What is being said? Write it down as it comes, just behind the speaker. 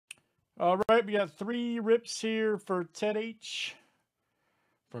All right, we got 3 rips here for Ted H.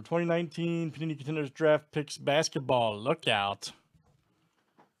 For 2019 Panini Contenders Draft Picks Basketball. Look out.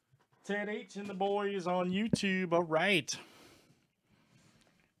 Ted H and the boys on YouTube. All right.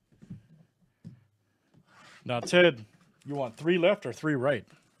 Now, Ted, you want 3 left or 3 right?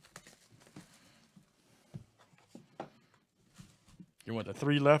 You want the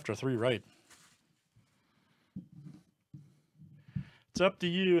 3 left or 3 right? It's up to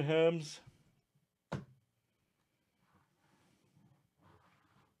you, Hems.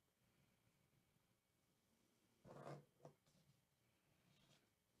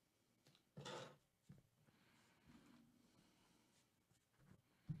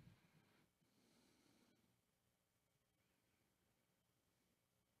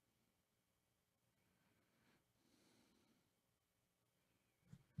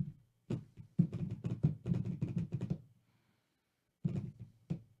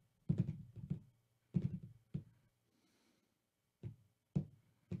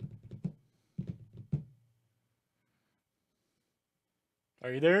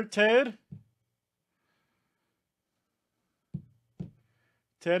 Are you there, Ted?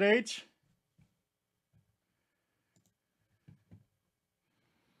 Ted H?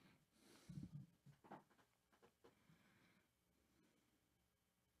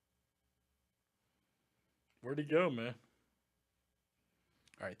 Where'd he go, man?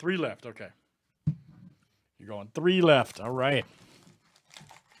 All right, 3 left. Okay. You're going 3 left. All right.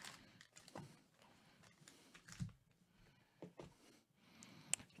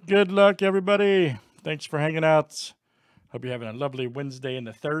 Good luck, everybody. Thanks for hanging out. Hope you're having a lovely Wednesday and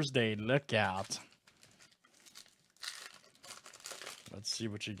a Thursday. Look out. Let's see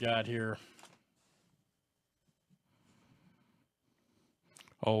what you got here.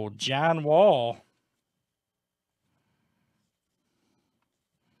 Oh, John Wall.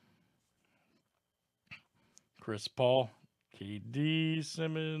 Chris Paul. KD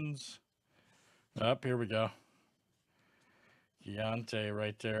Simmons. Up, here we go. Giante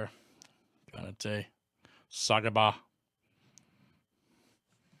right there. Giante. Sagaba.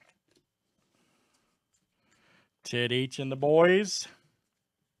 Ted H and the boys.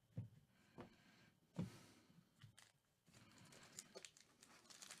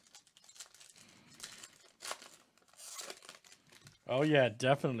 Oh, yeah,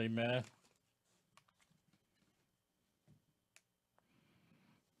 definitely, man.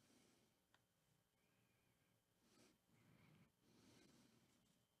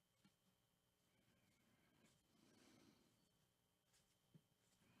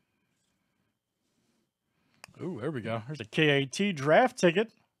 Ooh, there we go. There's a KAT draft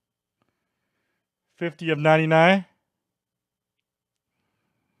ticket. 50 of 99.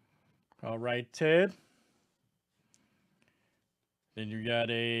 All right, Ted. Then you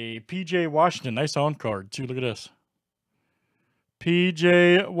got a PJ Washington. Nice on card, too. Look at this.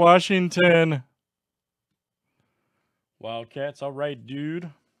 PJ Washington. Wildcats. All right,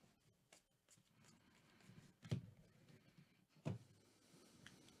 dude.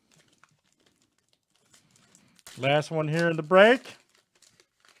 Last one here in the break.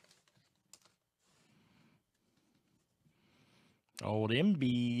 Old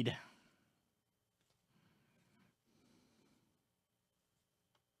Embiid.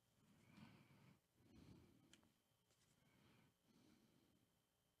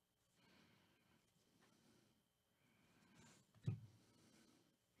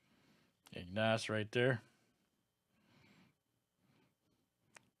 Nice right there.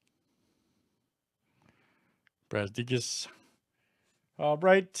 Brazdeikis. All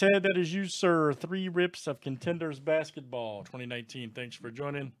right, Ted, that is you, sir. 3 rips of Contenders Basketball 2019. Thanks for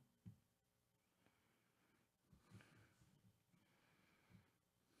joining.